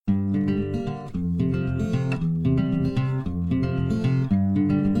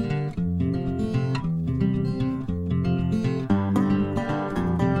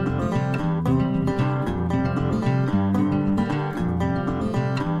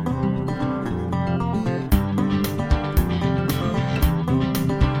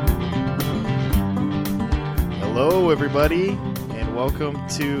everybody, and welcome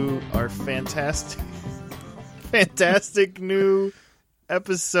to our fantastic new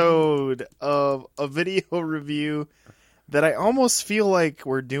episode of a video review that I almost feel like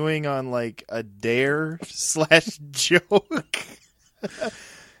we're doing on like a dare / joke,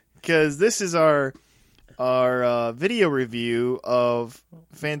 because this is our video review of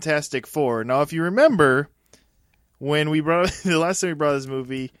Fant4stic 4. Now, if you remember, when we the last time we brought this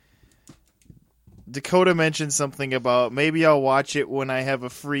movie, Dakota mentioned something about maybe I'll watch it when I have a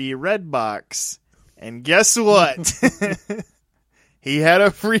free Redbox. And guess what? He had a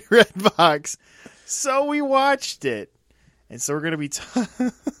free Redbox. So we watched it. And so we're going to be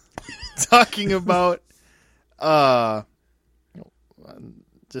talking about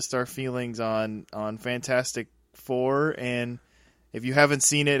just our feelings on Fant4stic 4. And if you haven't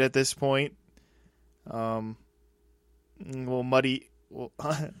seen it at this point,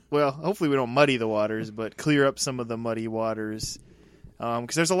 well, hopefully we don't muddy the waters, but clear up some of the muddy waters.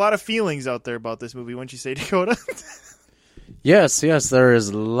 Because there's a lot of feelings out there about this movie, wouldn't you say, Dakota? Yes, there is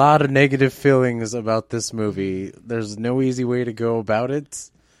a lot of negative feelings about this movie. There's no easy way to go about it.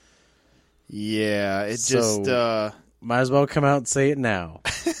 Yeah, might as well come out and say it now.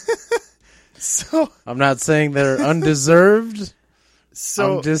 So I'm not saying they're undeserved.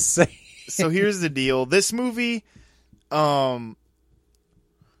 I'm just saying. So here's the deal. This movie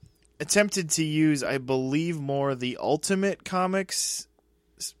attempted to use, I believe, more the Ultimate Comics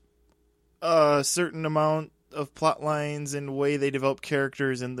certain amount of plot lines and way they develop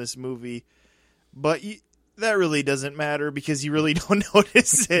characters in this movie. But that really doesn't matter because you really don't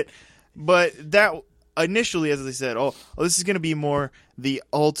notice it. But that initially, as I said, this is going to be more the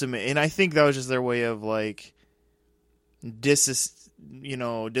Ultimate. And I think that was just their way of like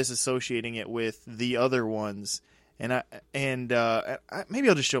disassociating it with the other ones. And maybe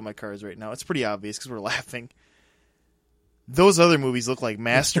I'll just show my cards right now. It's pretty obvious because we're laughing. Those other movies look like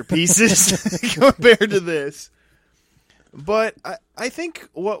masterpieces compared to this. But I think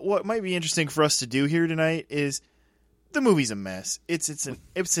what might be interesting for us to do here tonight is the movie's a mess. It's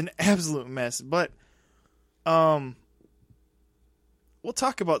an absolute mess. But we'll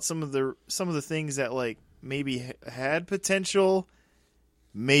talk about some of the things that like maybe had potential,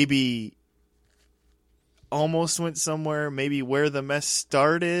 maybe almost went somewhere, maybe where the mess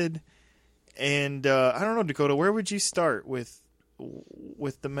started. And I don't know, Dakota, where would you start with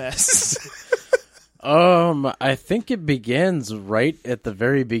the mess? I think it begins right at the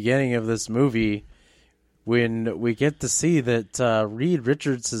very beginning of this movie when we get to see that Reed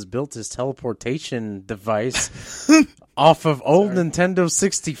Richards has built his teleportation device off of old Nintendo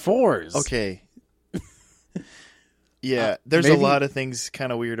 64s. Okay. Yeah, there's a lot of things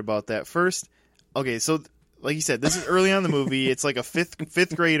kind of weird about that. First, okay, so like you said, this is early on in the movie. It's like a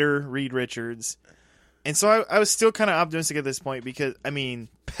fifth grader, Reed Richards. And so I was still kind of optimistic at this point because, I mean,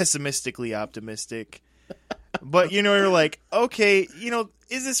 pessimistically optimistic. But, you're like, okay,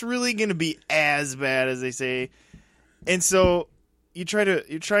 is this really going to be as bad as they say? And so you're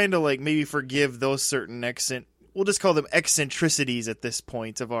trying to like maybe forgive those certain we'll just call them eccentricities at this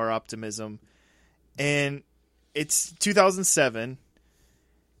point of our optimism. And it's 2007.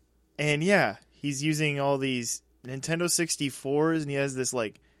 And yeah, he's using all these Nintendo 64s, and he has this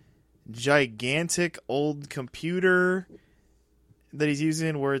like gigantic old computer that he's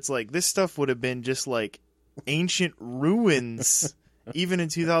using where it's like this stuff would have been just like ancient ruins even in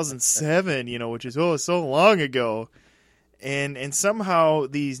 2007, which is so long ago. And somehow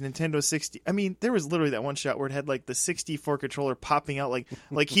these Nintendo 60, I mean, there was literally that one shot where it had like the 64 controller popping out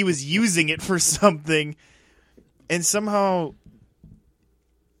like he was using it for something, and somehow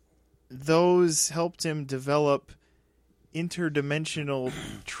those helped him develop interdimensional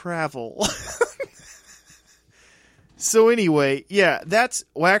travel. So anyway, yeah,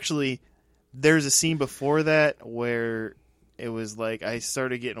 actually, there's a scene before that where it was like I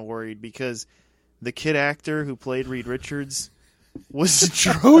started getting worried because the kid actor who played Reed Richards was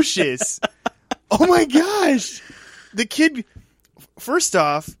atrocious. Oh my gosh. The kid, first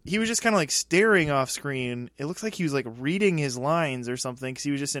off, he was just kind of like staring off screen. It looked like he was like reading his lines or something because he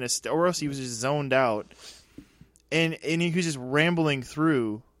was just or else he was just zoned out. And he was just rambling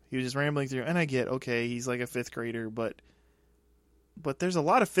through. And I get, okay, he's like a fifth grader, but there's a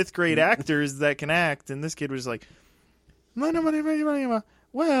lot of fifth grade actors that can act, and this kid was like, well, I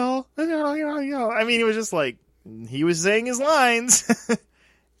mean, it was just like, he was saying his lines.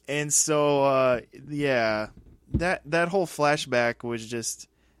 And so, yeah, that whole flashback was just,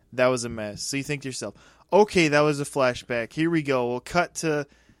 that was a mess. So you think to yourself, okay, that was a flashback. Here we go. We'll cut to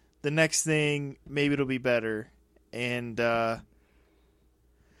the next thing. Maybe it'll be better. And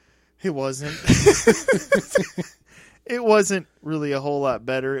it wasn't. It wasn't really a whole lot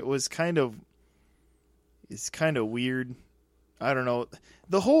better. It's kind of weird. I don't know.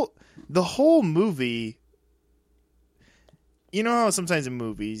 The whole movie, you know how sometimes in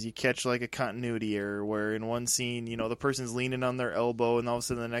movies you catch like a continuity error where in one scene, you know, the person's leaning on their elbow and all of a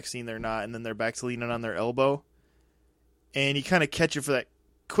sudden the next scene they're not, and then they're back to leaning on their elbow. And you kind of catch it for that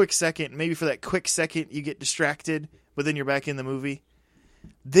quick second. Maybe for that quick second you get distracted, but then you're back in the movie.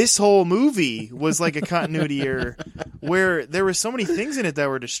 This whole movie was like a continuity error where there were so many things in it that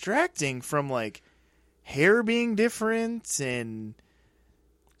were distracting, from like hair being different and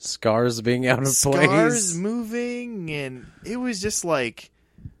scars being out of place, scars moving, and it was just like,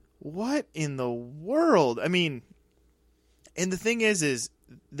 what in the world? I mean, and the thing is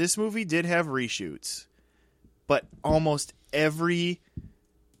this movie did have reshoots, but almost every,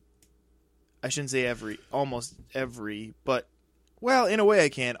 I shouldn't say every, almost every, but well, in a way I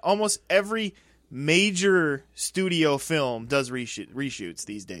can. Almost every major studio film does reshoots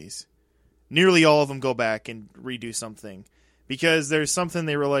these days. Nearly all of them go back and redo something. Because there's something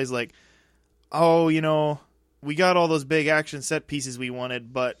they realize, like, oh, you know, we got all those big action set pieces we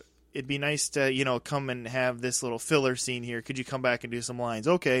wanted, but it'd be nice to, you know, come and have this little filler scene here. Could you come back and do some lines?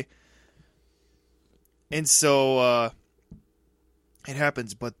 Okay. And so it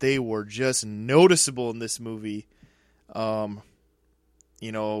happens, but they were just noticeable in this movie.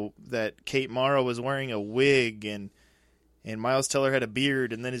 You know, that Kate Mara was wearing a wig, and Miles Teller had a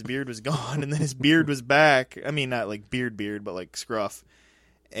beard, and then his beard was gone, and then his beard was back. I mean, not like beard, but like scruff.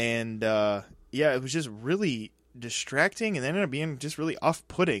 And, yeah, it was just really distracting, and ended up being just really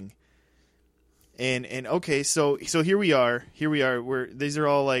off-putting. And okay, so here we are. These are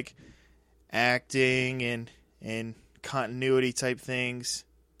all like acting and continuity type things.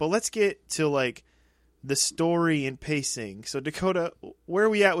 But let's get to like the story and pacing. So Dakota, where are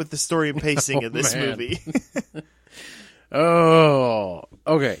we at with the story and pacing of this movie? Oh,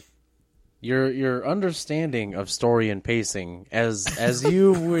 okay. Your understanding of story and pacing, as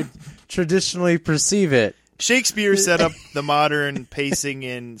you would traditionally perceive it. Shakespeare set up the modern pacing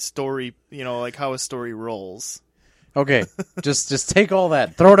and story, you know, like how a story rolls. Okay, just take all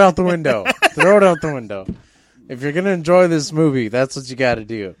that, throw it out the window. Throw it out the window. If you're gonna enjoy this movie, that's what you got to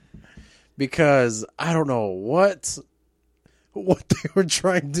do. Because I don't know what they were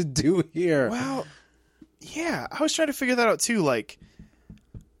trying to do here. Well, yeah, I was trying to figure that out too. Like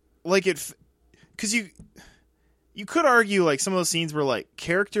it, because you could argue like some of those scenes were like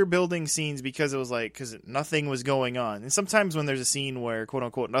character building scenes because it was like because nothing was going on, and sometimes when there's a scene where quote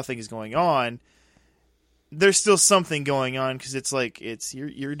unquote nothing is going on, there's still something going on because it's like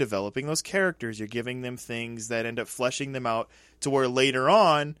you're developing those characters, you're giving them things that end up fleshing them out to where later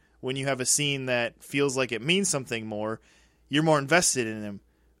on, when you have a scene that feels like it means something more, you're more invested in them.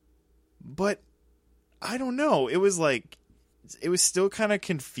 But I don't know. It was still kind of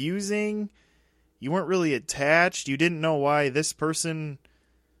confusing. You weren't really attached. You didn't know why this person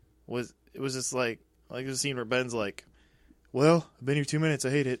was. It was just like the scene where Ben's like, well, I've been here 2 minutes. I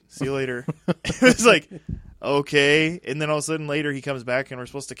hate it. See you later. It was like, okay. And then all of a sudden later he comes back and we're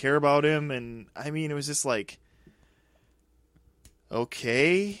supposed to care about him. And I mean, it was just like,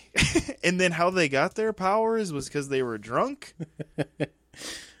 okay. And then how they got their powers was because they were drunk.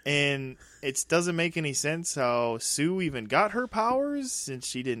 And it doesn't make any sense how Sue even got her powers since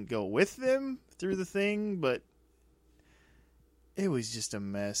she didn't go with them through the thing. But it was just a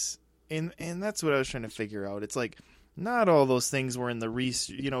mess. And that's what I was trying to figure out. It's like, not all those things were in the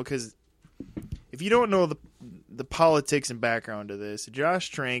because if you don't know the politics and background of this, Josh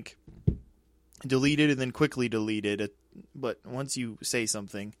Trank deleted and then quickly deleted it. But once you say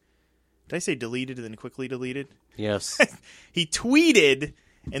something, did I say deleted and then quickly deleted? Yes. He tweeted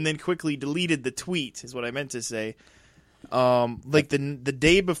and then quickly deleted the tweet is what I meant to say. Like the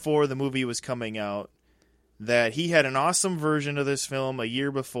day before the movie was coming out, that he had an awesome version of this film a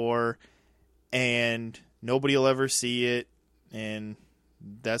year before, and nobody will ever see it, and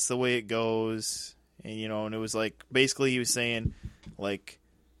that's the way it goes. And and it was like basically he was saying like,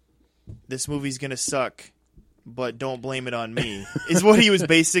 this movie's gonna suck, but don't blame it on me, is what he was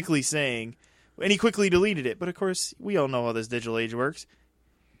basically saying. And he quickly deleted it. But of course, we all know how this digital age works.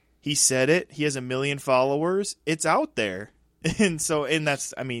 He said it. He has 1 million followers. It's out there. And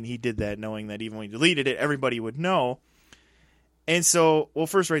that's, I mean, he did that knowing that even when he deleted it, everybody would know. And so, well,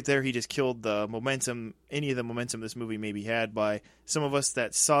 first right there, he just killed the momentum, any of the momentum this movie maybe had by some of us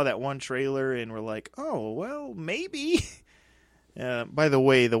that saw that one trailer and were like, oh, well, maybe. By the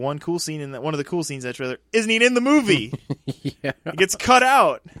way, one of the cool scenes in that trailer isn't even in the movie. Yeah. It gets cut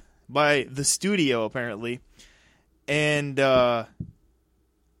out by the studio, apparently. And,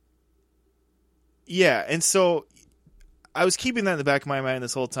 yeah, and so I was keeping that in the back of my mind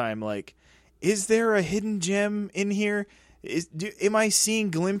this whole time. Like, is there a hidden gem in here? Am I seeing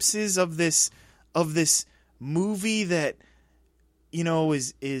glimpses of this movie that, you know,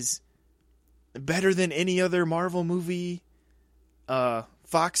 is better than any other Marvel movie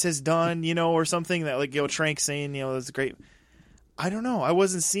Fox has done, you know, or something that, like, you know, Trank's saying, you know, that's great. I don't know. I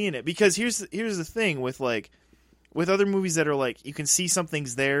wasn't seeing it because here's the thing with other movies that are like, you can see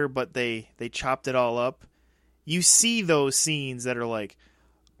something's there, but they chopped it all up. You see those scenes that are like,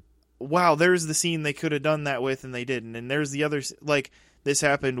 wow, there's the scene they could have done that with and they didn't. And there's the other, like, this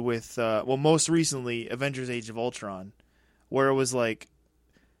happened with, most recently, Avengers Age of Ultron, where it was like,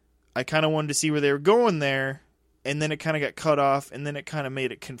 I kind of wanted to see where they were going there, and then it kind of got cut off, and then it kind of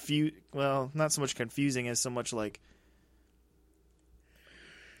made it not so much confusing as so much like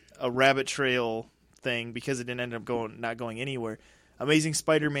a rabbit trail thing, because it didn't end up not going anywhere. Amazing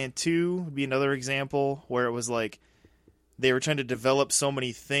Spider-Man 2 would be another example where it was like they were trying to develop so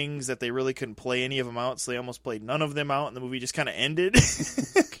many things that they really couldn't play any of them out, so they almost played none of them out, and the movie just kind of ended.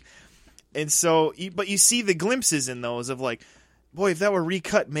 And so, but you see the glimpses in those of like, boy, if that were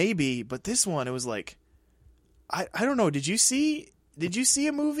recut, maybe. But this one, it was like, I don't know. Did you see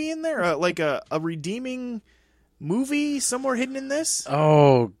a movie in there, like a redeeming movie somewhere hidden in this?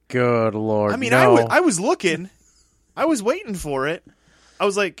 Oh, good Lord! I mean, no. I was looking, I was waiting for it. I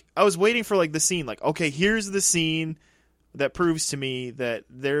was waiting for like the scene. Like, okay, here's the scene that proves to me that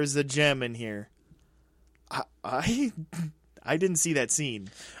there's a gem in here. I didn't see that scene.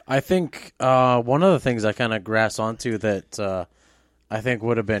 I think one of the things I kind of grasp onto that I think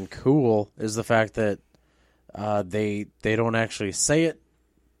would have been cool is the fact that they don't actually say it.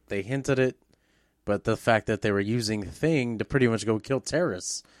 They hinted it. But the fact that they were using Thing to pretty much go kill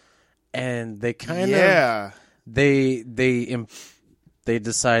terrorists. And they kind of... They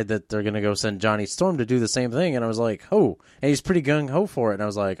decide that they're going to go send Johnny Storm to do the same thing. And I was like, oh. And he's pretty gung-ho for it. And I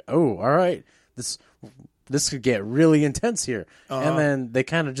was like, oh, all right. This could get really intense here. And then they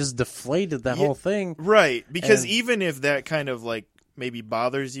kind of just deflated that whole thing. Right. Because even if that kind of like maybe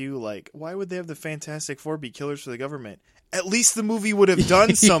bothers you, like, why would they have the Fantastic Four be killers for the government? At least the movie would have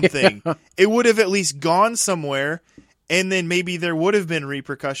done something. Yeah. It would have at least gone somewhere, and then maybe there would have been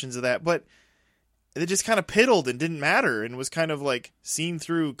repercussions of that. But it just kind of piddled and didn't matter, and was kind of like seen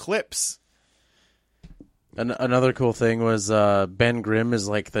through clips. Another cool thing was Ben Grimm is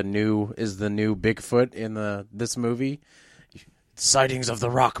like the new Bigfoot in this movie. Sightings of the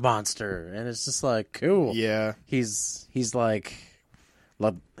rock monster, and it's just like cool. Yeah, he's like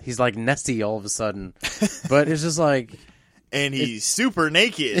Nessie all of a sudden, but it's just like, and he's super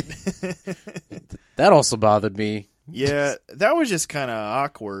naked. That also bothered me. Yeah, that was just kind of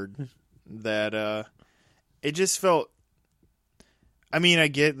awkward. That it just felt. I mean, I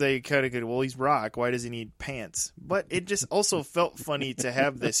get they kind of go, well, he's rock. Why does he need pants? But it just also felt funny to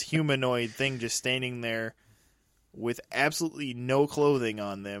have this humanoid thing just standing there with absolutely no clothing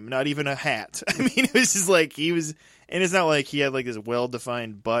on them, not even a hat. I mean, it was just like he was, and it's not like he had like this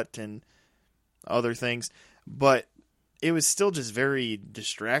well-defined butt and other things, but it was still just very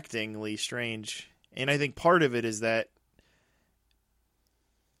distractingly strange. And I think part of it is that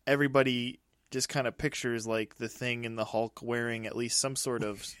everybody just kind of pictures like the Thing and the Hulk wearing at least some sort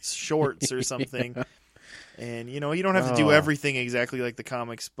of shorts or something. Yeah. And, you know, you don't have to do everything exactly like the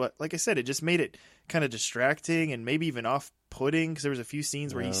comics, but like I said, it just made it kind of distracting and maybe even off-putting, because there was a few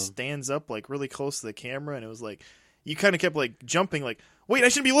scenes where he stands up like really close to the camera, and it was like, you kind of kept like jumping like, wait, I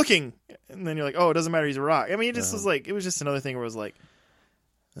shouldn't be looking. And then you're like, oh, it doesn't matter, he's a rock. I mean, it just was like, it was just another thing where it was like,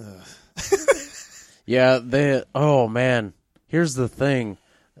 yeah, oh man, here's the thing.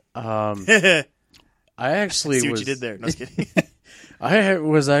 I actually see what you did there. No, I was kidding. I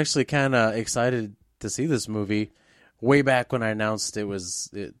was actually kind of excited to see this movie way back when I announced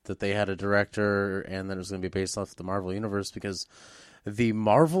that they had a director and that it was going to be based off the Marvel Universe, because the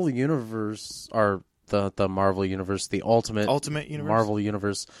Marvel Universe, or the Marvel Universe, the Ultimate Universe? Marvel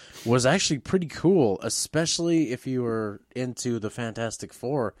Universe, was actually pretty cool, especially if you were into the Fantastic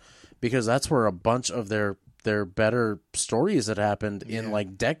Four, because that's where a bunch of their better stories had happened in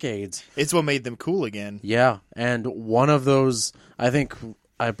like decades. It's what made them cool again. Yeah, and one of those, I think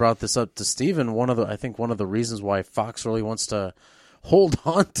I brought this up to Steven, one of the reasons why Fox really wants to hold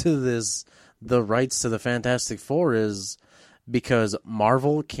on to the rights to the Fantastic Four is because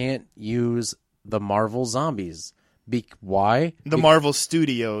Marvel can't use the Marvel zombies. Why? Marvel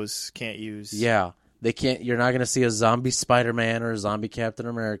Studios can't use. Yeah, they can't. You're not going to see a zombie Spider-Man or a zombie Captain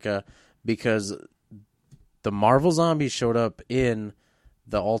America, because the Marvel zombies showed up in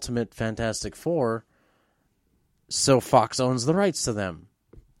the Ultimate Fantastic Four, so Fox owns the rights to them.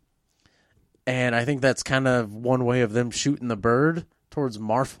 And I think that's kind of one way of them shooting the bird towards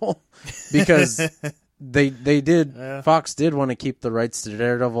Marvel because they did Fox did want to keep the rights to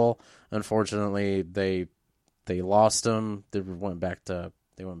Daredevil. Unfortunately, they lost them. They went back to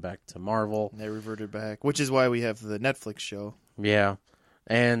Marvel. They reverted back, which is why we have the Netflix show. Yeah.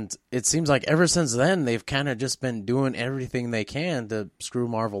 And it seems like ever since then they've kind of just been doing everything they can to screw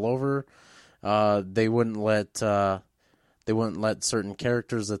Marvel over. They wouldn't let certain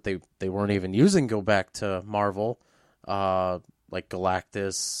characters that they weren't even using go back to Marvel, like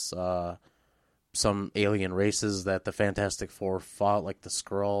Galactus, some alien races that the Fantastic Four fought, like the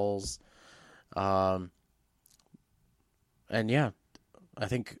Skrulls. And yeah, I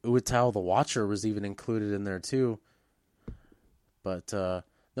think Uatao the Watcher was even included in there too. But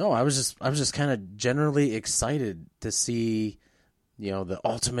no, I was just kind of generally excited to see, the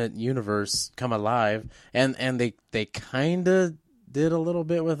Ultimate Universe come alive, and they kind of did a little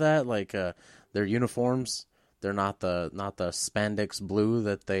bit with that, like their uniforms. They're not the spandex blue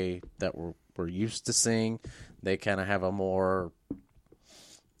that we're used to seeing. They kind of have a more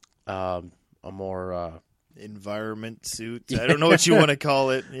environment suit. I don't know what you want to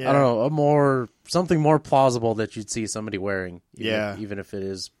call it. Yeah. I don't know, something more plausible that you'd see somebody wearing. Even if it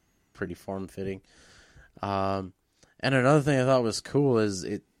is pretty form fitting. And another thing I thought was cool is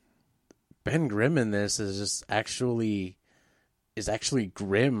Ben Grimm in this is actually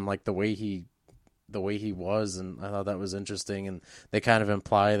grim, like the way he was, and I thought that was interesting. And they kind of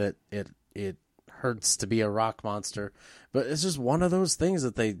imply that it hurts to be a rock monster, but it's just one of those things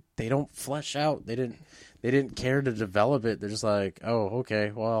that they don't flesh out. They didn't care to develop it. They're just like, oh,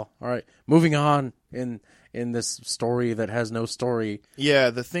 okay, well, all right, moving on in this story that has no story.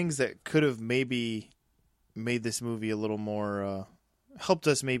 Yeah, the things that could have maybe made this movie a little more helped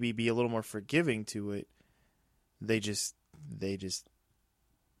us maybe be a little more forgiving to it. They just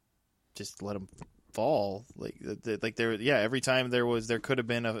let them fall, like there. Yeah, every time there could have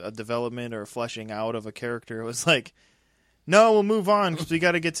been a development or a fleshing out of a character. It was like, no, we'll move on because we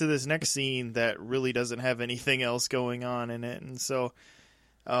got to get to this next scene that really doesn't have anything else going on in it. And so,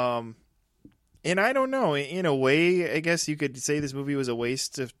 and I don't know, in a way, I guess you could say this movie was a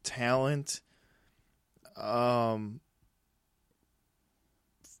waste of talent.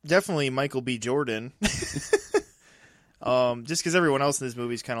 Definitely Michael B. Jordan. Just because everyone else in this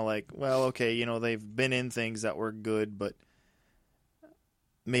movie is kind of like, well, okay, they've been in things that were good, but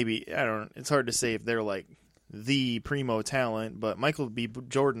maybe, it's hard to say if they're like the primo talent, but Michael B.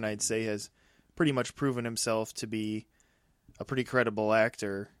 Jordan, I'd say, has pretty much proven himself to be a pretty credible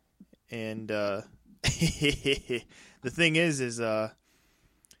actor. And the thing is I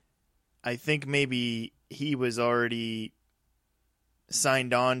think maybe he was already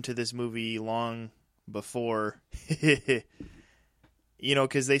signed on to this movie long before,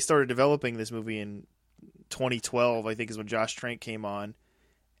 because they started developing this movie in 2012, I think is when Josh Trank came on,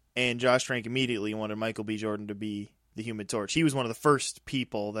 and Josh Trank immediately wanted Michael B. Jordan to be the Human Torch. He was one of the first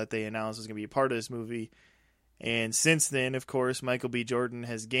people that they announced was going to be a part of this movie, and since then, of course, Michael B. Jordan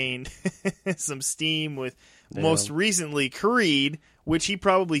has gained some steam with most recently Creed, which he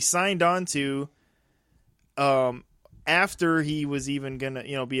probably signed on to after he was even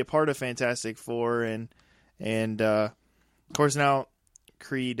gonna be a part of Fantastic Four, and of course now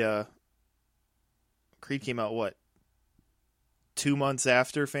Creed came out 2 months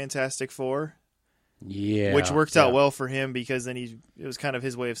after Fantastic Four, which worked out well for him because then it was kind of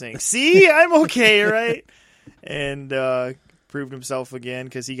his way of saying, see, I'm okay, right? And proved himself again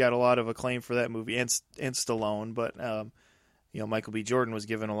because he got a lot of acclaim for that movie, and Stallone, but Michael B. Jordan was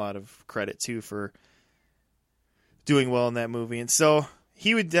given a lot of credit too for doing well in that movie, and so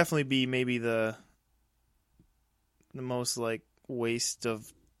he would definitely be maybe the most like waste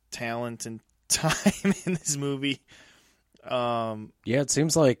of talent and time in this movie. It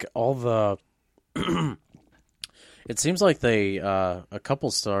seems like all the it seems like they a couple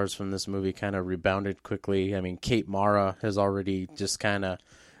stars from this movie kind of rebounded quickly. I mean, Kate Mara has already just kind of,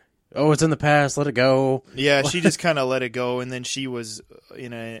 it's in the past, let it go. Yeah, she just kind of let it go, and then she was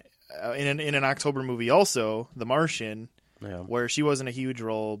in an October movie also, The Martian, where she wasn't a huge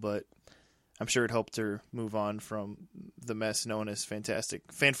role, but I'm sure it helped her move on from the mess known as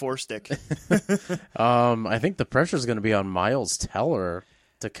Fant4stic. I think the pressure is going to be on Miles Teller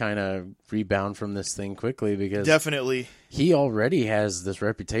to kind of rebound from this thing quickly because definitely he already has this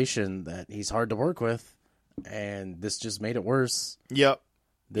reputation that he's hard to work with, and this just made it worse. Yep.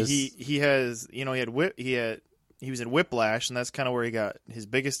 He has he was in Whiplash, and that's kind of where he got his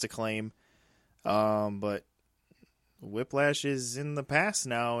biggest acclaim. But Whiplash is in the past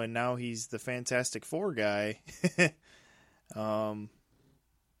now, and now he's the Fantastic Four guy.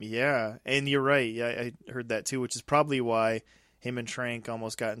 Yeah, and you're right. Yeah, I heard that too, which is probably why him and Trank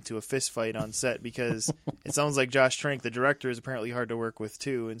almost got into a fist fight on set, because it sounds like Josh Trank, the director, is apparently hard to work with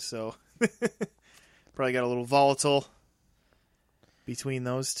too, and so probably got a little volatile between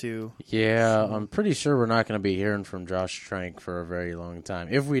those two. Yeah, I'm pretty sure we're not going to be hearing from Josh Trank for a very long time,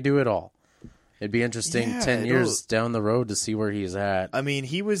 if we do at all. It'd be interesting 10 years down the road to see where he's at. I mean,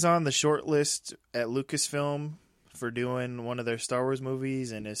 he was on the short list at Lucasfilm for doing one of their Star Wars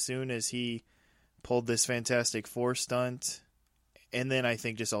movies, and as soon as he pulled this Fantastic Four stunt, and then I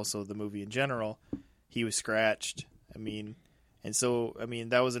think just also the movie in general, he was scratched. I mean, and so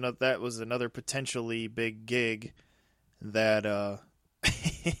that was another potentially big gig that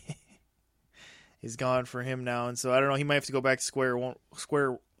is gone for him now, and so I don't know. He might have to go back to square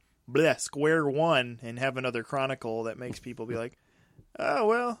one, and have another Chronicle that makes people be like, oh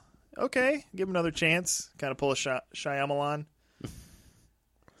well, okay, give him another chance. Kind of pull a Shyamalan,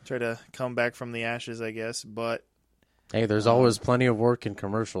 try to come back from the ashes, I guess. But hey, there's always plenty of work in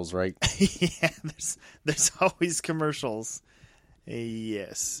commercials, right? Yeah, there's always commercials.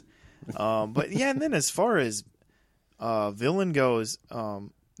 Yes, but yeah, and then as far as villain goes,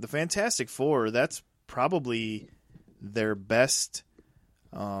 the Fantastic Four, that's probably their best.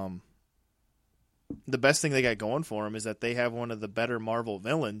 The best thing they got going for them is that they have one of the better Marvel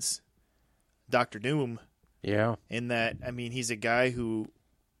villains, Doctor Doom. Yeah. In that, I mean, he's a guy who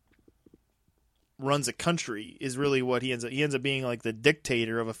runs a country, is really what he ends up. He ends up being like the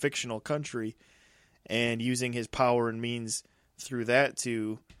dictator of a fictional country, and using his power and means through that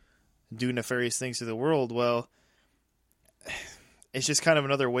to do nefarious things to the world. Well, it's just kind of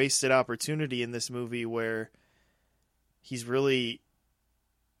another wasted opportunity in this movie where he's really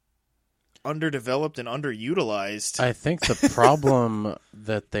underdeveloped and underutilized. I think the problem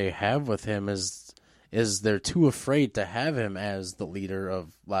that they have with him is they're too afraid to have him as the leader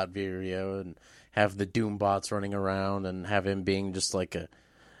of Latveria and have the Doombots running around and have him being just like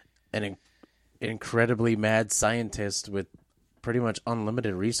an incredibly mad scientist with pretty much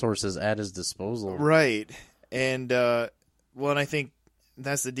unlimited resources at his disposal. Right. And and I think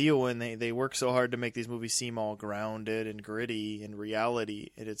that's the deal when they work so hard to make these movies seem all grounded and gritty in reality,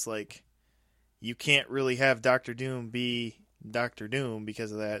 and it's like you can't really have Doctor Doom be Doctor Doom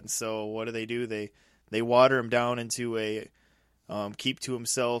because of that. And so what do? They water him down into a keep to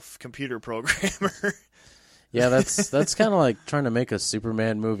himself computer programmer. Yeah, that's kind of like trying to make a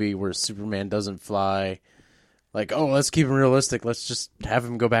Superman movie where Superman doesn't fly. Like, oh, let's keep him realistic. Let's just have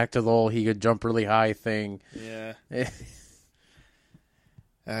him go back to the whole he could jump really high thing. Yeah.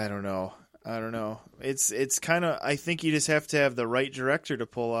 I don't know. It's kind of, I think you just have to have the right director to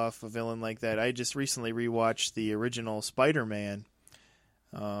pull off a villain like that. I just recently rewatched the original Spider-Man.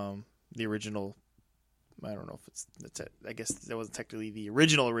 The original, I don't know if I guess that wasn't technically the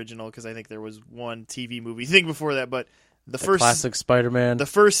original because I think there was one TV movie thing before that, but the first classic Spider-Man. The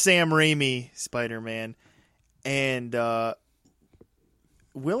first Sam Raimi Spider-Man. And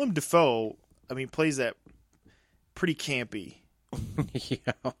Willem Dafoe, plays that pretty campy.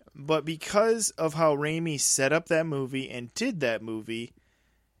 Yeah. But because of how Raimi set up that movie and did that movie,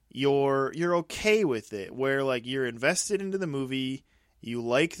 you're okay with it. Where like you're invested into the movie, you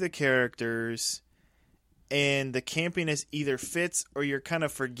like the characters, and the campiness either fits or you're kind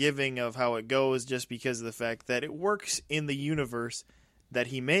of forgiving of how it goes just because of the fact that it works in the universe that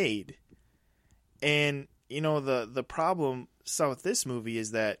he made. And the problem with this movie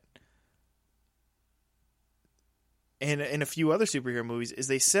is that, and in a few other superhero movies, is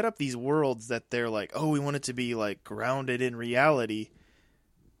they set up these worlds that they're like, oh, we want it to be like grounded in reality,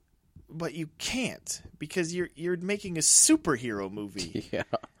 but you can't because you're making a superhero movie. Yeah,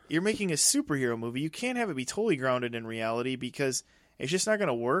 you're making a superhero movie. You can't have it be totally grounded in reality because it's just not going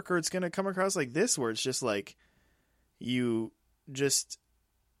to work, or it's going to come across like this, where it's just like you just.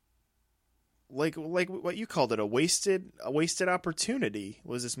 Like what you called it, a wasted opportunity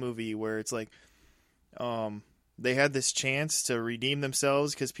was this movie where it's like, they had this chance to redeem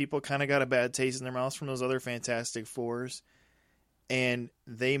themselves because people kind of got a bad taste in their mouths from those other Fantastic Fours, and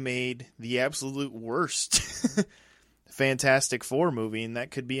they made the absolute worst Fantastic Four movie, and that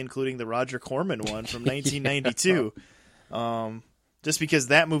could be including the Roger Corman one from 1992. Yeah. Just because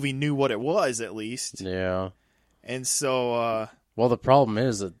that movie knew what it was, at least. Yeah. And so. Well, the problem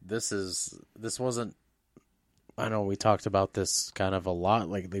is that this wasn't. I know we talked about this kind of a lot.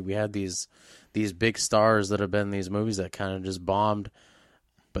 Like we had these big stars that have been in these movies that kind of just bombed,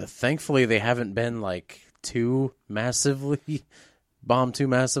 but thankfully they haven't been like bombed too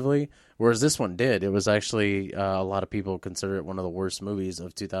massively. Whereas this one did. It was actually a lot of people consider it one of the worst movies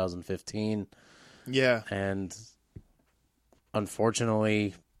of 2015. Yeah, and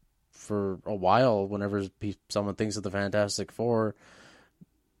unfortunately, for a while, whenever someone thinks of the Fantastic Four,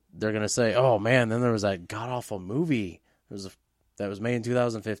 they're going to say, oh, man, then there was that god-awful movie that was made in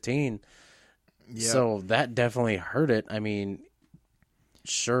 2015. Yep. So that definitely hurt it. I mean,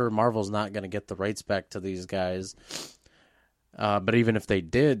 sure, Marvel's not going to get the rights back to these guys. But even if they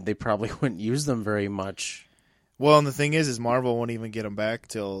did, they probably wouldn't use them very much. Well, and the thing is Marvel won't even get them back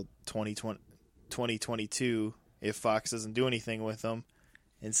till 2022 if Fox doesn't do anything with them.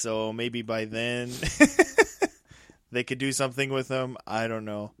 And so maybe by then they could do something with them. I don't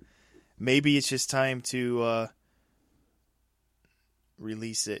know. Maybe it's just time to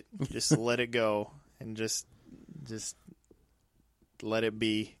release it. Just let it go and just let it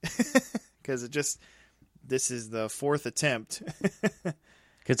be. Because this is the fourth attempt.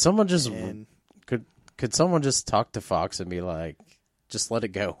 Could someone just could someone just talk to Fox and be like, just let it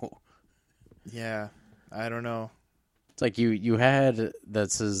go? Yeah, I don't know. It's like you had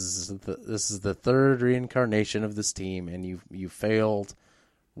this is the third reincarnation of this team, and you failed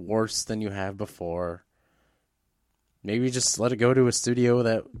worse than you have before. Maybe just let it go to a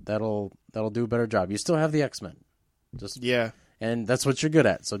studio that'll do a better job. You still have the X-Men, and that's what you're good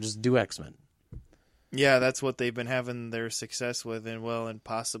at. So just do X-Men. Yeah, that's what they've been having their success with, and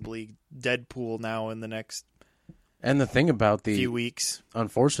possibly Deadpool now in the next. And the thing about few weeks,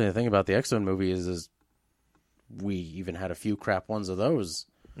 unfortunately, the thing about the X-Men movie is we even had a few crap ones of those.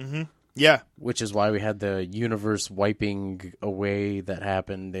 Mm-hmm. Yeah, which is why we had the universe wiping away that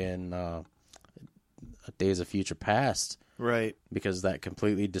happened in Days of Future Past, right? Because that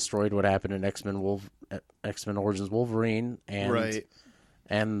completely destroyed what happened in X-Men Origins Wolverine,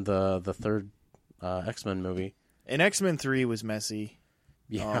 and the third X-Men movie. And X-Men 3 was messy.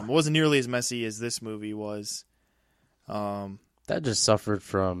 Yeah, it wasn't nearly as messy as this movie was. That just suffered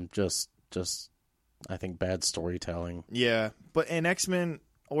from just I think bad storytelling. Yeah, but in X-Men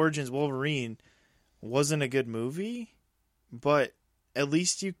Origins Wolverine wasn't a good movie, but at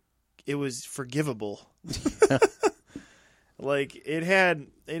least it was forgivable. Like it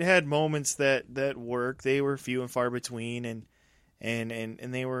had moments that worked. They were few and far between,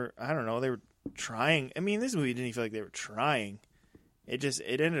 and they were, I don't know, they were trying. I mean, this movie didn't even feel like they were trying. It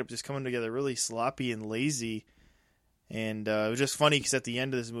ended up just coming together really sloppy and lazy. And it was just funny because at the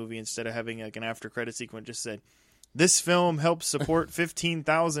end of this movie, instead of having like an after credit sequence, just said, "This film helps support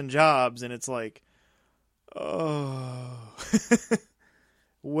 15,000 jobs," and it's like, oh.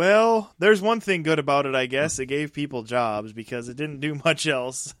 Well, there's one thing good about it, I guess. It gave people jobs because it didn't do much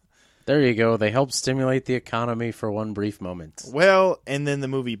else. There you go. They helped stimulate the economy for one brief moment. Well, and then the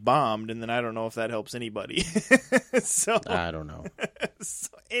movie bombed, and then I don't know if that helps anybody. So I don't know.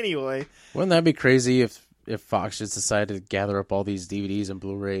 So anyway. Wouldn't that be crazy if Fox just decided to gather up all these DVDs and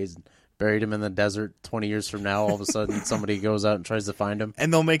Blu-rays and buried them in the desert 20 years from now, all of a sudden somebody goes out and tries to find them?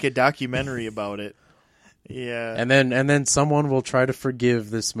 And they'll make a documentary about it. Yeah. And then someone will try to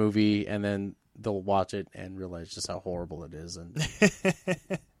forgive this movie, and then they'll watch it and realize just how horrible it is. And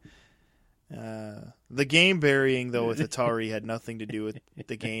the game burying, though, with Atari had nothing to do with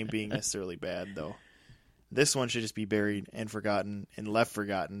the game being necessarily bad, though. This one should just be buried and forgotten and left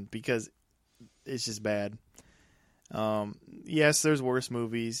forgotten because it's just bad. Yes, there's worse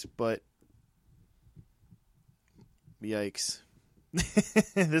movies, but yikes.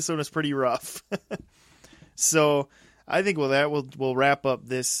 This one was pretty rough. So I think with that we'll wrap up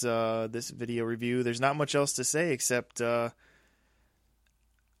this video review. There's not much else to say except I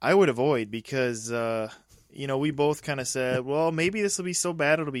would avoid because we both kind of said, well, maybe this will be so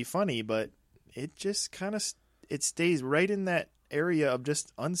bad it'll be funny, but it just kind of it stays right in that area of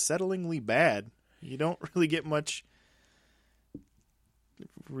just unsettlingly bad. You don't really get much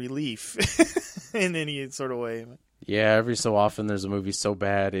relief in any sort of way. Yeah, every so often there's a movie so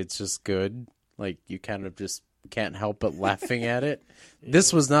bad it's just good. Like you kind of just can't help but laughing at it. Yeah.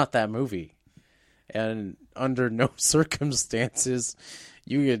 This was not that movie. And under no circumstances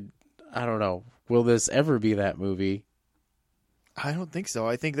you could, I don't know, will this ever be that movie? I don't think so.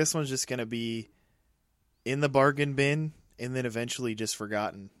 I think this one's just going to be in the bargain bin and then eventually just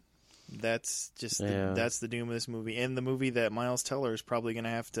forgotten. That's just that's the doom of this movie. And the movie that Miles Teller is probably going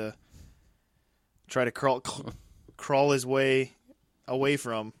to have to try to crawl his way away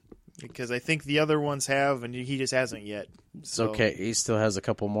from, because I think the other ones have, and he just hasn't yet. So. It's okay. He still has a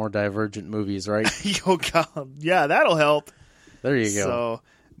couple more Divergent movies, right? Oh, God. Yeah, that'll help. There you go. So,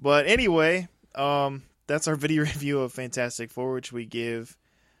 but anyway, that's our video review of Fantastic Four, which we give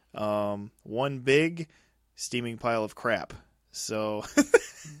one big steaming pile of crap. So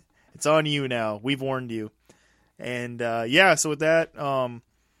it's on you now. We've warned you. And so with that,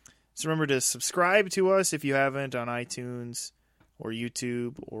 just remember to subscribe to us if you haven't on iTunes or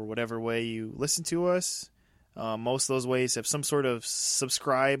YouTube or whatever way you listen to us. Most of those ways have some sort of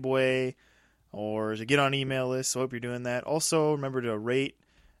subscribe way or to get on email list. So I hope you're doing that. Also, remember to rate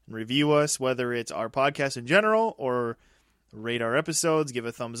and review us, whether it's our podcast in general or rate our episodes. Give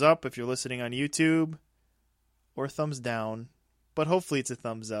a thumbs up if you're listening on YouTube, or a thumbs down. But hopefully it's a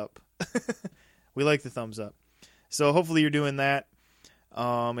thumbs up. We like the thumbs up. So hopefully you're doing that.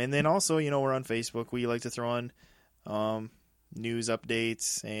 And then also, we're on Facebook. We like to throw on news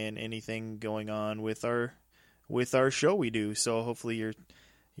updates and anything going on with our show we do. So hopefully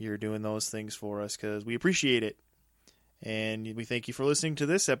you're doing those things for us, because we appreciate it. And we thank you for listening to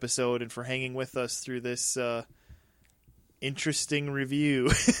this episode and for hanging with us through this interesting review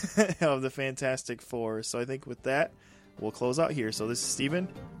of the Fantastic Four. So I think with that, we'll close out here. So this is Steven.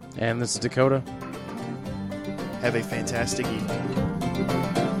 And this is Dakota. Have a fantastic evening.